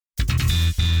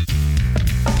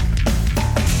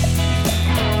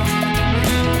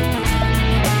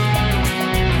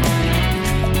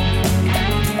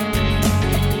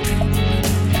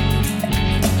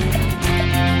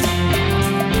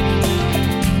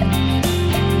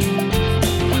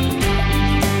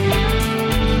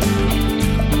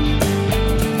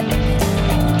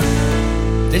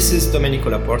This is Domenico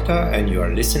Laporta, and you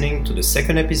are listening to the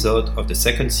second episode of the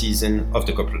second season of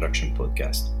the Co-Production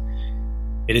Podcast.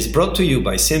 It is brought to you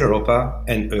by Cineuropa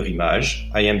and Eurimage.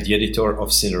 I am the editor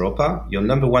of Cineuropa, your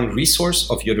number one resource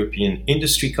of European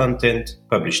industry content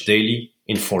published daily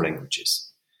in 4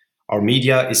 languages. Our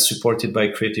media is supported by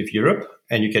Creative Europe,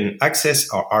 and you can access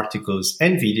our articles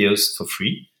and videos for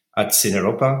free at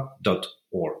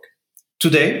cineuropa.org.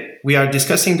 Today, we are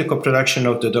discussing the co-production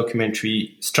of the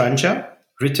documentary Strandzha,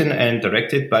 written and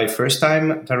directed by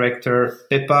first-time director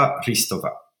Pepa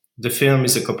Hristova. The film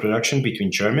is a co-production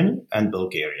between Germany and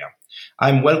Bulgaria.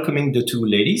 I'm welcoming the two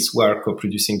ladies who are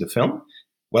co-producing the film.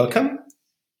 Welcome.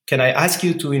 Can I ask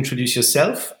you to introduce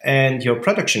yourself and your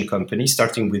production company,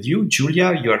 starting with you?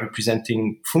 Julia, you are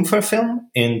representing Funfer Film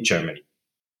in Germany.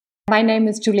 My name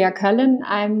is Julia Köllen.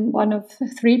 I'm one of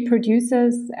 3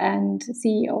 producers and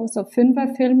CEOs of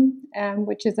Funfer Film,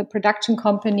 which is a production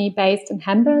company based in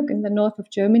Hamburg in the north of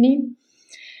Germany.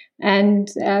 And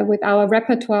with our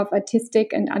repertoire of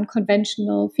artistic and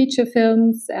unconventional feature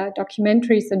films,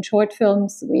 documentaries and short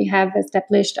films, we have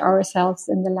established ourselves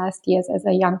in the last years as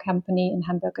a young company in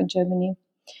Hamburg and Germany.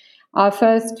 Our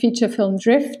first feature film,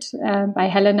 Drift, by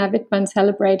Helena Wittmann,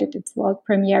 celebrated its world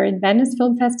premiere in Venice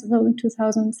Film Festival in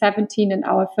 2017, and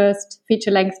our first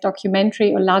feature-length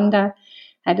documentary, Olanda,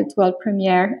 had its world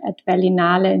premiere at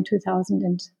Berlinale in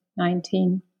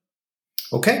 2019.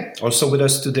 Okay. Also with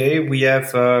us today, we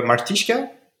have Martiška.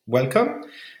 Welcome.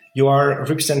 You are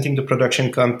representing the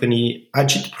production company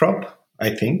Agitprop,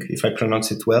 I think, if I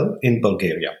pronounce it well, in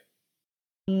Bulgaria.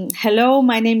 Hello,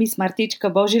 my name is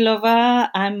Martiška Božilova.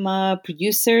 I'm a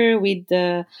producer with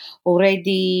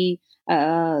already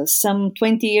some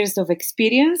 20 years of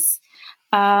experience.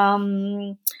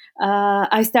 I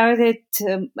started,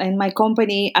 and my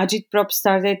company Agitprop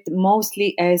started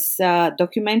mostly as a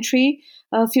documentary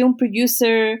film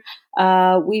producer.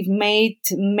 We've made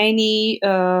many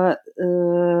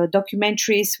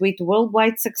documentaries with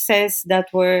worldwide success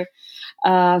that were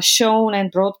shown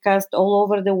and broadcast all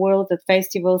over the world at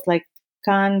festivals like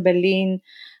Cannes, Berlin,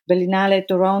 Berlinale,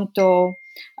 Toronto,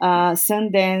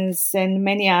 Sundance, and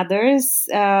many others.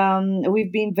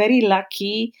 We've been very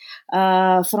lucky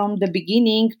from the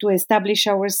beginning to establish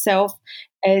ourselves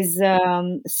as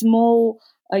a small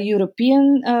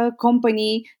European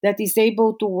company that is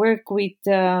able to work with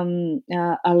a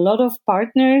lot of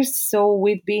partners. So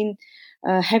we've been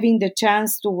having the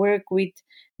chance to work with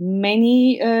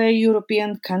many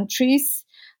European countries,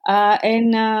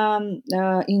 and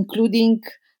including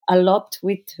a lot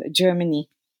with Germany.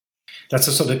 That's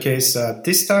also the case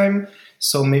this time.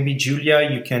 So maybe, Julia,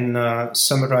 you can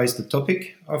summarize the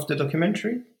topic of the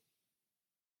documentary.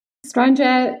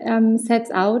 Strandzha sets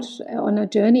out on a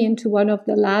journey into one of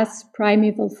the last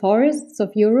primeval forests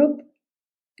of Europe.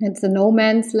 It's a no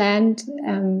man's land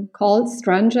called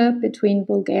Strandzha between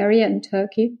Bulgaria and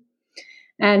Turkey.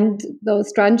 And though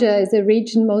Strandzha is a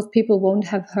region most people won't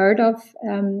have heard of,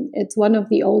 it's one of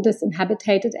the oldest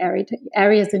inhabited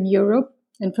areas in Europe,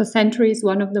 and for centuries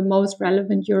one of the most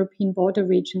relevant European border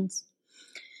regions.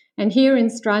 And here in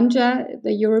Strandzha,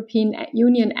 the European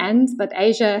Union ends, but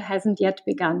Asia hasn't yet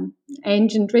begun.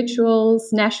 Ancient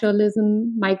rituals,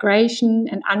 nationalism, migration,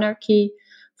 and anarchy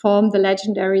form the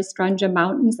legendary Strandzha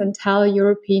Mountains and tell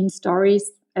European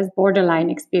stories as borderline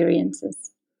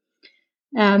experiences.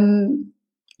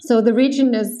 So the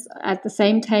region is at the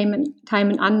same time an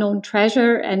unknown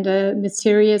treasure and a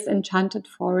mysterious enchanted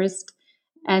forest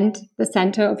and the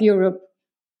center of Europe.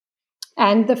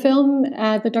 And the film,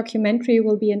 the documentary,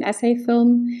 will be an essay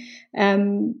film,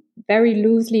 very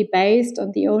loosely based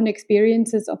on the own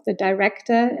experiences of the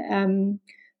director,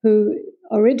 who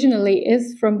originally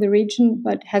is from the region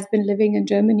but has been living in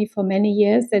Germany for many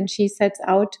years. And she sets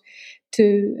out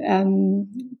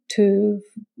to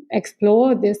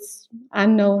explore this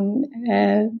unknown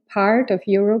part of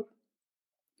Europe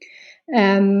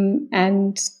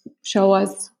and show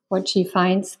us what she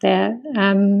finds there.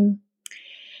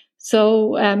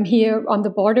 So here on the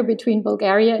border between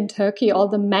Bulgaria and Turkey, all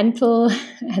the mental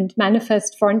and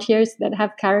manifest frontiers that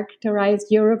have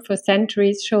characterized Europe for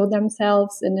centuries show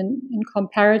themselves in an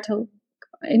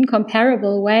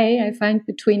incomparable way, I find,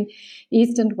 between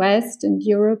East and West and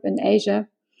Europe and Asia.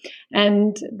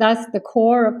 And thus the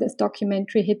core of this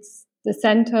documentary hits the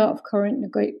center of current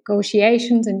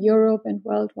negotiations in Europe and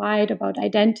worldwide about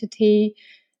identity,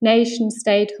 nation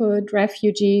statehood,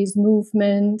 refugees,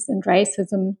 movements, and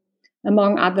racism,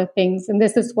 among other things. And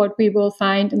this is what we will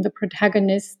find in the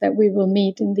protagonists that we will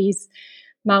meet in these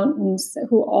mountains,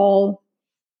 who all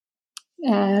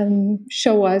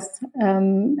show us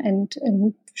and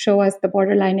show us the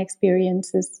borderline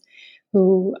experiences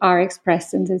who are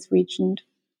expressed in this region.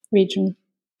 region.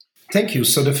 Thank you.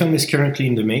 So the film is currently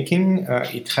in the making.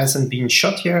 It hasn't been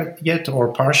shot yet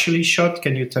or partially shot.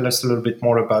 Can you tell us a little bit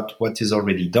more about what is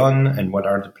already done and what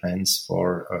are the plans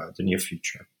for the near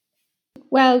future?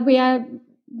 Well,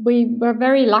 we were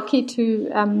very lucky to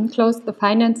close the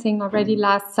financing already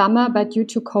last summer, but due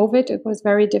to COVID, it was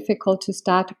very difficult to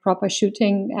start proper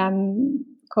shooting.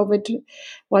 COVID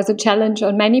was a challenge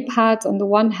on many parts. On the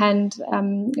one hand,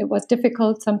 it was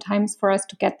difficult sometimes for us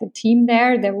to get the team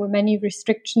there. There were many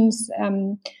restrictions,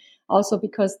 also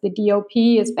because the DOP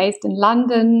is based in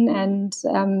London, and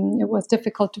it was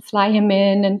difficult to fly him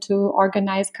in and to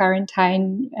organize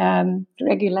quarantine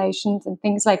regulations and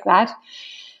things like that.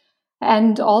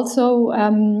 And also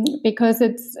because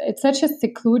it's such a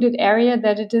secluded area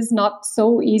that it is not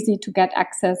so easy to get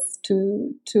access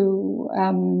to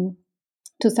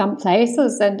some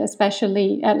places, and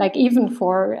especially like even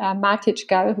for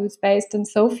Matička, who's based in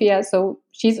Sofia, so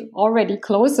she's already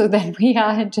closer than we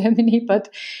are in Germany, but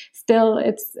still,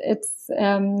 it's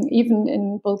even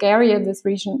in Bulgaria, this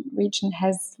region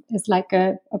is like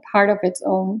a part of its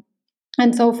own.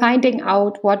 And so finding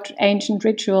out what ancient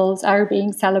rituals are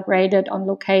being celebrated on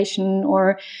location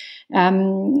or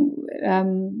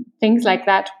things like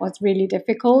that was really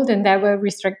difficult. And there were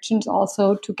restrictions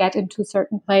also to get into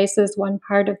certain places. One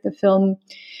part of the film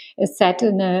is set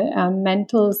in a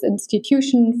mental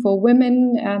institution for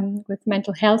women with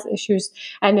mental health issues.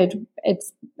 And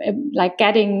it's like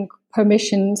getting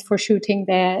permissions for shooting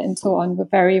there and so on were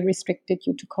very restricted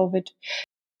due to COVID.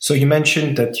 So you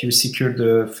mentioned that you secured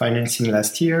the financing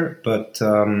last year, but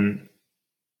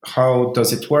how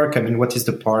does it work? I mean, what is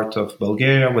the part of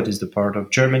Bulgaria? What is the part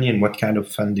of Germany? And what kind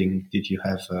of funding did you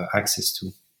have access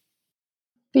to?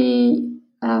 We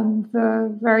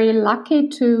were very lucky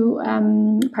to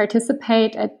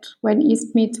participate at When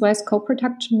East Meets West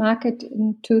co-production market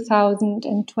in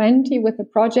 2020 with the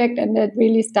project, and it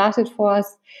really started for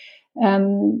us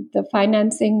the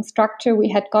financing structure. We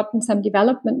had gotten some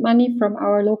development money from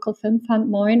our local film fund,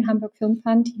 Moin, Hamburg Film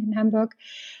Fund here in Hamburg.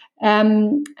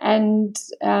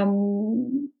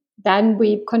 Then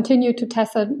we continued to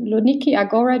Thessaloniki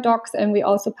Agora Docs, and we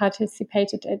also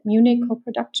participated at Munich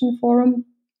Co-Production Forum.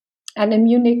 And in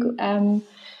Munich,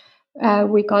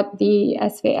 we got the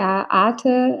SWR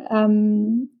Arte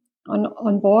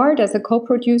on board as a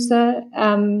co-producer,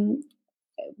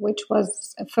 which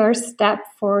was a first step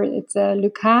for it's a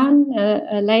Lucan,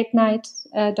 a late night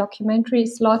documentary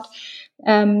slot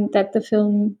that the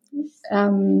film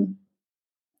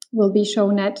will be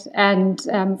shown at. And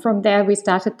from there, we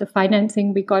started the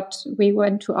financing. We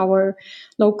went to our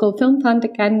local film fund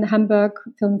again, Hamburg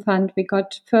Film Fund. We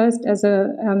got first as a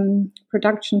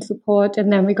production support,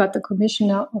 and then we got the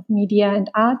Commissioner of Media and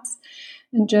Arts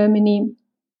in Germany.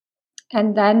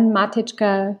 And then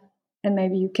Matička, and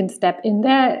maybe you can step in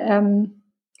there,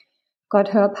 got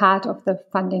her part of the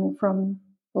funding from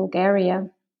Bulgaria.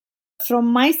 From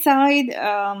my side,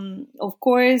 of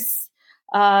course,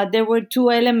 there were two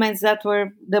elements that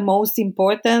were the most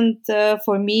important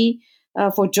for me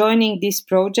for joining this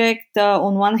project.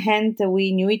 On one hand,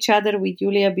 we knew each other with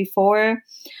Julia before,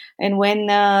 and when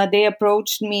they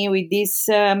approached me with this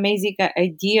amazing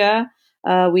idea,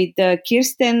 with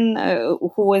Kirsten,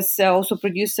 who was also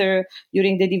producer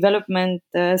during the development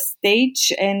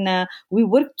stage. And we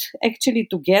worked actually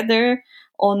together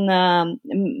on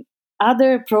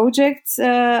other projects,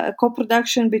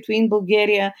 co-production between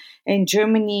Bulgaria and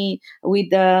Germany with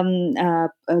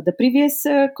the previous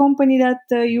company that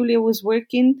Julia was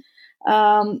working.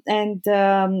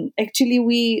 Actually,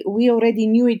 we already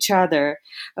knew each other,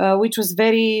 which was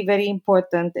very, very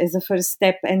important as a first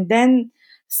step. And then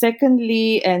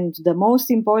secondly, and the most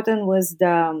important was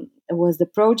the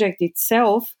project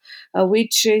itself,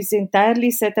 which is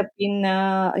entirely set up in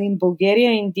Bulgaria,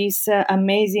 in this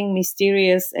amazing,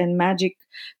 mysterious, and magic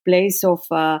place of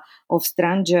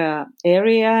Strandzha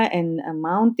area and a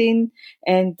mountain,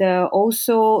 and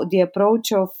also the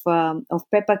approach of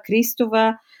Pepa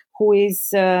Kristova, who is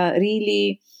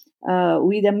really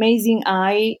with amazing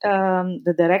eye,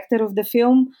 the director of the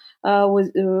film. Was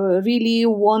really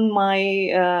won my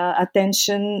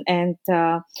attention, and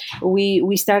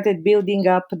we started building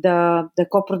up the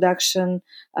co-production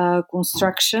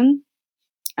construction.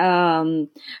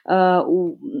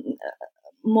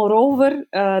 Moreover,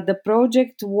 the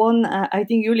project won. I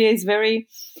think Julia is very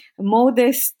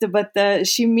modest, but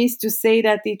she missed to say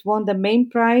that it won the main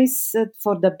prize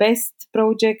for the best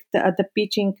project at the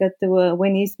pitching at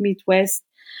When East Meets West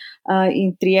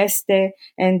in Trieste.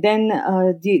 And then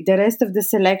the rest of the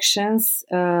selections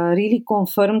really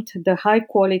confirmed the high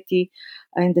quality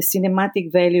and the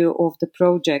cinematic value of the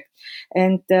project.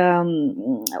 And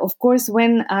of course,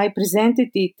 when I presented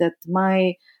it at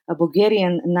my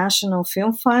Bulgarian National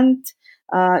Film Fund,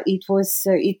 it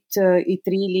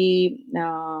really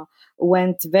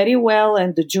went very well,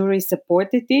 and the jury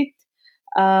supported it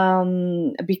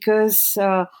because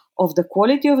of the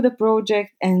quality of the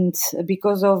project and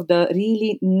because of the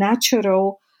really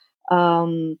natural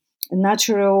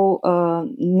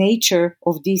nature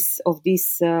of this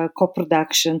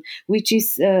co-production, which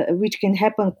can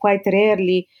happen quite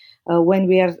rarely when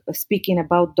we are speaking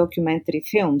about documentary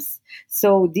films.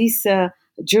 So this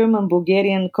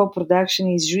German-Bulgarian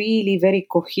co-production is really very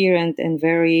coherent and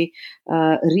very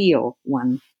real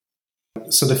one.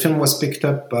 So the film was picked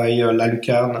up by La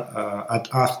Lucarne at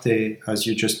Arte, as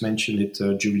you just mentioned it,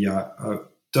 Julia.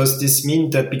 Does this mean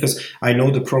that, because I know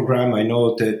the program, I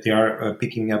know that they are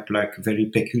picking up like very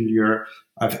peculiar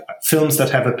films that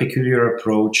have a peculiar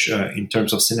approach in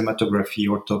terms of cinematography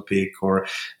or topic, or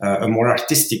a more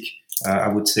artistic, I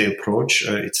would say, approach.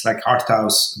 It's like art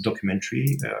house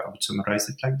documentary. I would summarize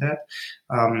it like that.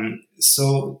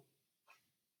 So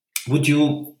would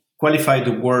you qualify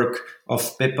the work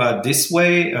of Pepa this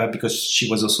way, because she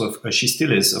was also, she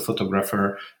still is a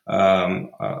photographer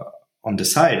on the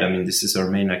side. I mean, this is her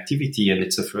main activity, and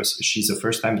she's a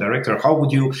first-time director. How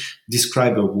would you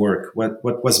describe her work?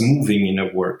 What was moving in her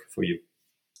work for you?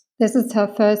 This is her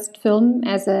first film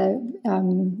as a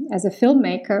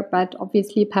filmmaker, but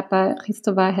obviously Pepa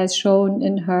Christova has shown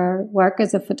in her work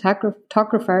as a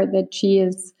photographer that she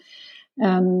is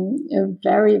a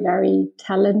very, very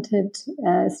talented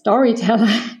storyteller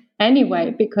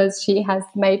anyway, because she has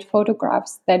made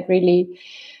photographs that really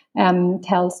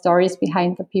tell stories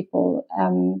behind the people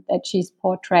that she's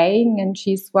portraying. And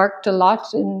she's worked a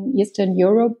lot in Eastern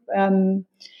Europe and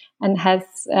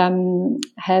has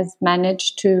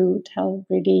managed to tell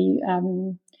really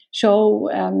show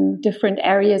different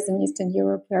areas in Eastern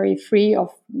Europe very free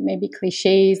of maybe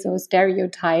cliches or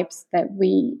stereotypes that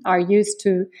we are used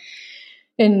to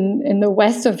in the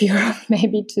west of Europe,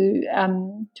 maybe to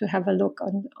have a look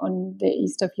on the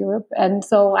east of Europe. And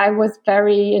so I was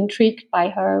very intrigued by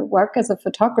her work as a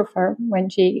photographer when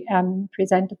she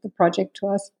presented the project to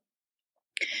us.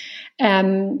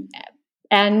 And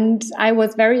I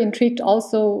was very intrigued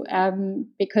also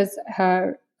because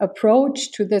her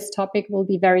approach to this topic will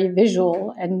be very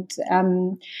visual, and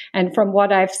from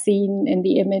what I've seen in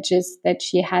the images that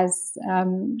she has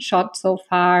shot so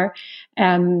far,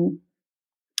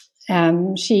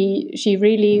 she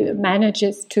really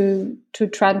manages to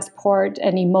transport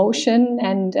an emotion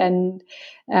and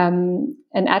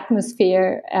an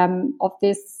atmosphere of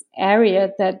this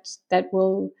area that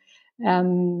will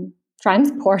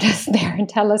transport us there and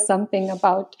tell us something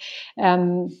about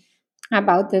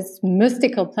this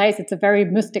mystical place. It's a very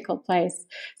mystical place.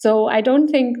 So I don't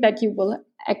think that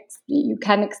you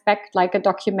can expect like a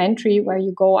documentary where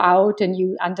you go out and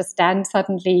you understand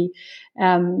suddenly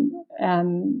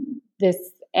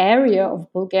this area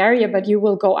of Bulgaria, but you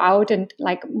will go out and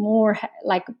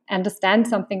understand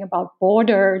something about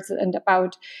borders and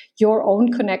about your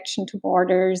own connection to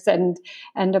borders and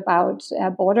about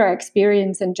border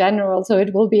experience in general. So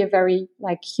it will be a very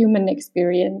human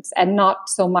experience and not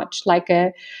so much like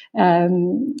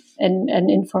an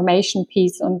information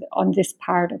piece on this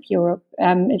part of Europe.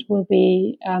 It will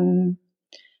be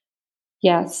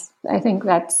yes, I think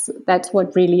that's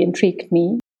what really intrigued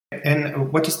me.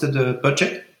 And what is the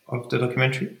budget of the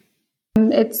documentary?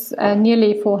 It's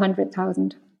nearly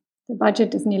 400,000. The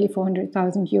budget is nearly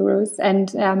 400,000 euros.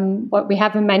 And what we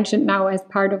haven't mentioned now as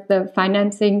part of the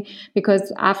financing,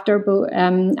 because after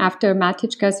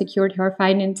Matichka secured her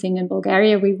financing in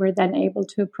Bulgaria, we were then able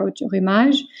to approach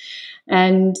Eurimage.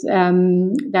 And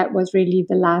that was really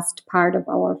the last part of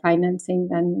our financing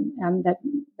then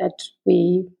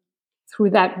through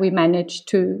that we managed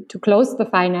to close the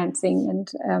financing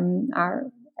and are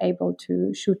able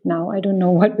to shoot now. I don't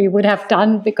know what we would have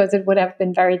done, because it would have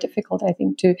been very difficult, I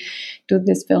think, to do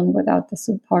this film without the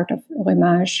support of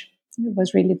Eurimage. It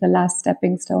was really the last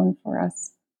stepping stone for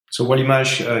us. So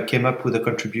Eurimage came up with a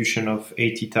contribution of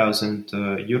 80,000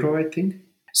 euro, I think.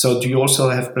 So do you also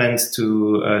have plans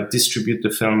to distribute the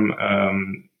film,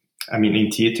 in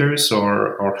theaters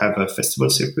or have a festival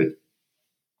circuit?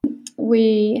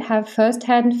 We have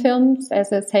first-hand films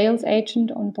as a sales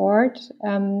agent on board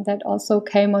that also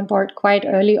came on board quite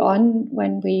early on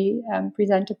when we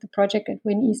presented the project at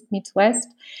Win East Meets West.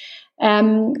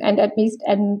 Also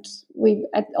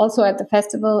at the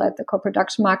festival, at the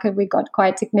co-production market, we got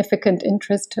quite significant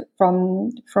interest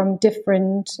from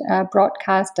different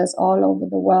broadcasters all over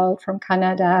the world, from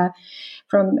Canada,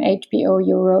 from HBO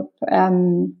Europe,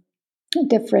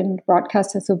 different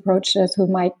broadcasters who approached us who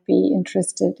might be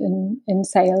interested in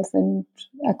sales and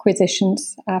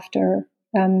acquisitions after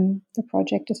the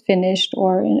project is finished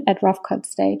or at rough cut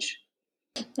stage.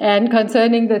 And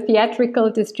concerning the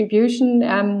theatrical distribution,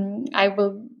 the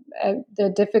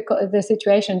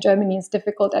situation in Germany is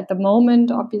difficult at the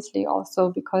moment, obviously also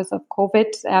because of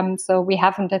COVID. So we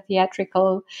haven't a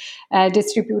theatrical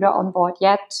distributor on board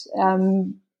yet,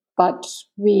 but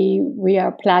we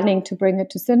are planning to bring it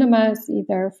to cinemas,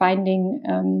 either finding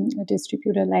a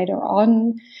distributor later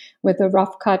on with a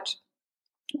rough cut,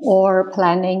 or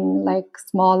planning like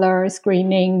smaller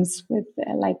screenings with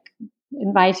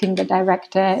inviting the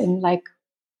director in like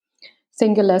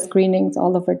singular screenings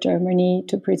all over Germany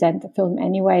to present the film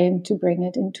anyway and to bring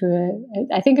it into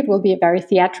I think it will be a very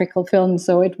theatrical film,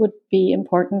 so it would be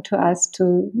important to us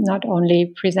to not only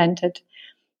present it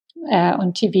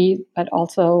on TV but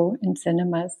also in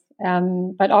cinemas.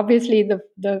 But obviously the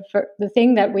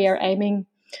thing that we are aiming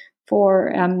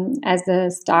for as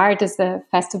a start is the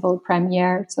festival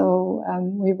premiere. So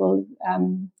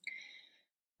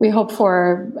we hope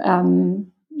for a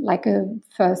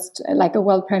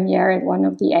world premiere at one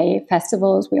of the A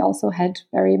festivals. We also had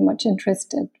very much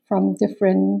interest from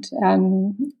different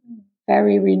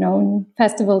very renowned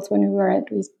festivals when we were at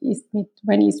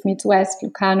when East Meets West.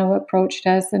 Locarno approached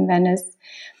us in Venice,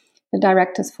 the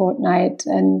Directors Fortnight,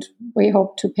 and we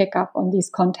hope to pick up on these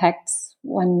contacts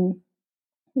when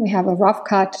we have a rough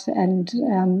cut and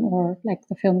or like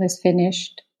the film is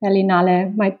finished.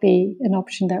 Berlinale might be an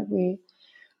option that we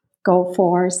go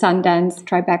for. Sundance,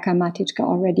 Tribeca Matichka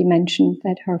already mentioned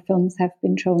that her films have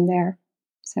been shown there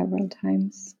several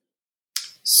times.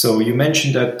 So you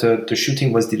mentioned that the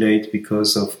shooting was delayed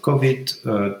because of COVID.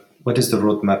 What is the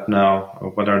roadmap now?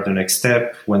 What are the next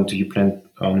steps? When do you plan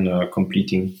on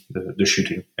completing the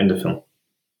shooting and the film?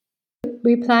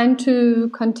 We plan to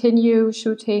continue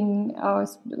shooting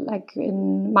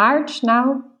in March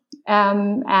now,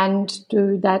 and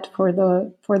do that for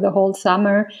the whole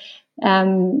summer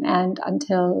and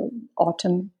until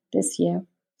autumn this year.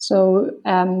 So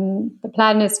the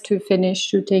plan is to finish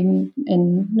shooting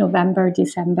in November,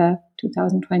 December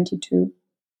 2022.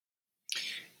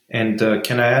 And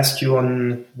can I ask you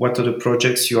on what are the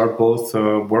projects you are both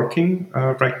working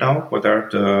right now? What are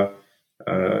the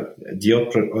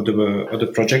other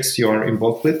projects you are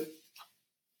involved with?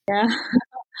 Yeah.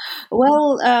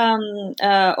 Well,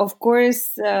 of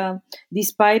course,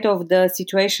 despite of the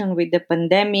situation with the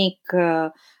pandemic,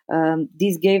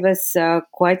 this gave us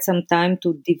quite some time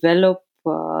to develop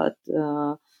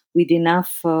with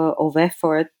enough of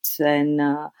effort and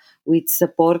with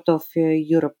support of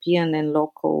European and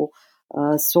local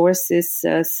sources,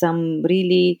 some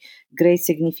really great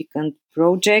significant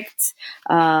projects.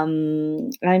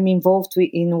 I'm involved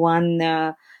in one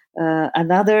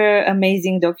another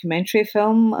amazing documentary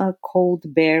film called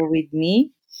Bear With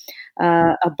Me,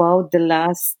 about the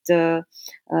last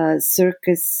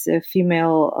circus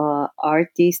female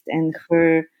artist and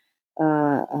her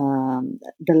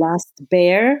the last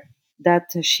bear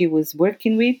that she was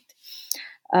working with.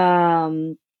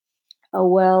 Other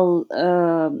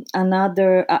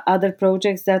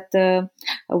projects that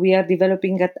we are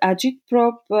developing at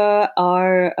Agitprop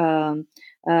are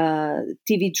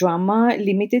TV drama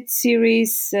limited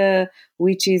series,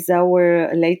 which is our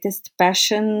latest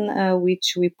passion,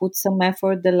 which we put some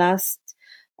effort the last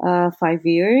 5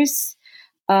 years.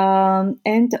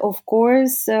 And of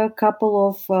course, a couple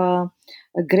of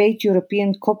great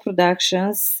European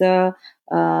co-productions that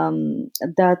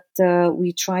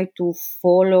we try to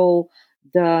follow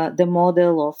the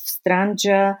model of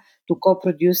Strandzha, to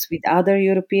co-produce with other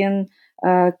European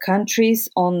countries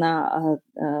on a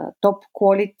top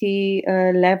quality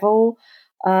level,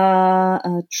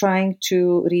 trying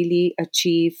to really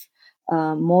achieve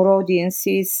more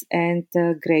audiences and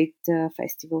great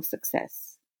festival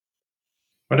success.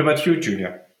 What about you,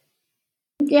 Julia?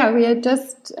 Yeah, we are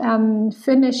just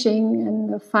finishing in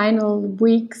the final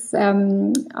weeks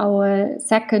our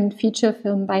second feature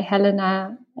film by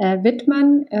Helena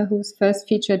Wittmann, whose first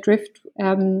feature, Drift,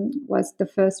 was the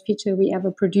first feature we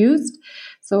ever produced.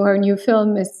 So her new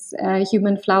film is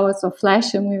Human Flowers of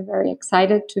Flesh, and we're very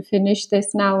excited to finish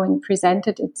this now and present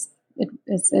it.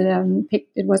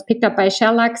 It was picked up by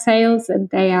Shellac Sales, and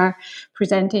they are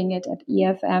presenting it at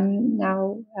EFM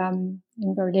now in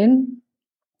Berlin.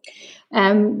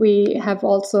 We have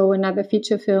also another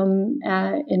feature film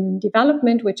in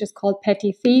development, which is called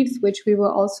Petty Thieves, which we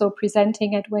were also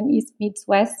presenting at When East Meets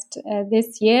West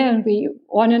this year, and we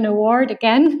won an award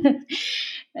again,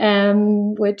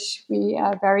 which we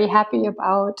are very happy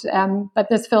about. But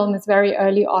this film is very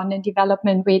early on in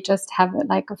development. We just have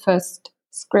a first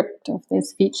script of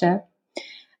this feature.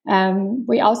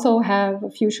 We also have a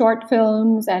few short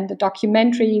films and a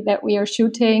documentary that we are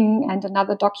shooting and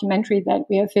another documentary that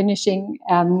we are finishing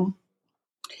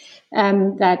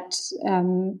that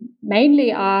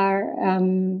mainly are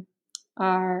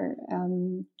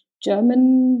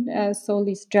German, so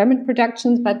these German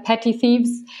productions, but Petty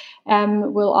Thieves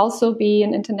will also be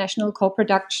an international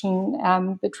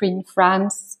co-production between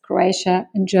France, Croatia,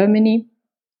 and Germany.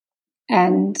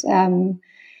 And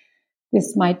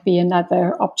this might be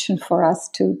another option for us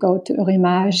to go to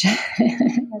Eurimage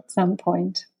at some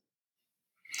point.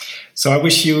 So I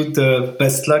wish you the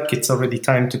best luck. It's already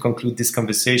time to conclude this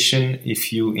conversation.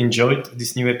 If you enjoyed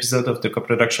this new episode of the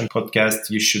Co-Production Podcast,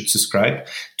 you should subscribe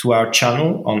to our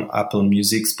channel on Apple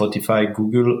Music, Spotify,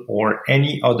 Google, or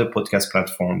any other podcast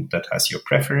platform that has your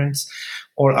preference.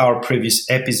 All our previous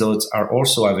episodes are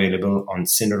also available on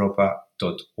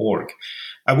cineuropa.org.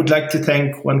 I would like to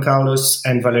thank Juan Carlos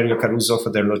and Valerio Caruso for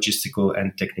their logistical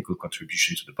and technical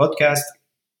contribution to the podcast.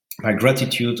 My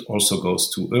gratitude also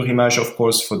goes to Eurimage, of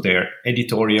course, for their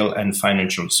editorial and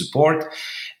financial support.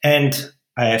 And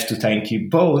I have to thank you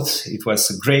both. It was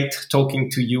great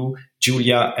talking to you,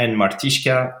 Julia and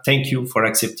Martiska. Thank you for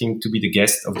accepting to be the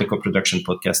guest of the Co-Production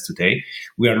Podcast today.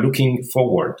 We are looking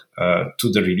forward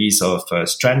to the release of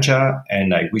Strandzha,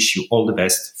 and I wish you all the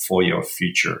best for your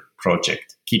future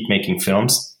project. Keep making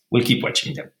films. We'll keep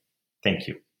watching them. Thank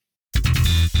you.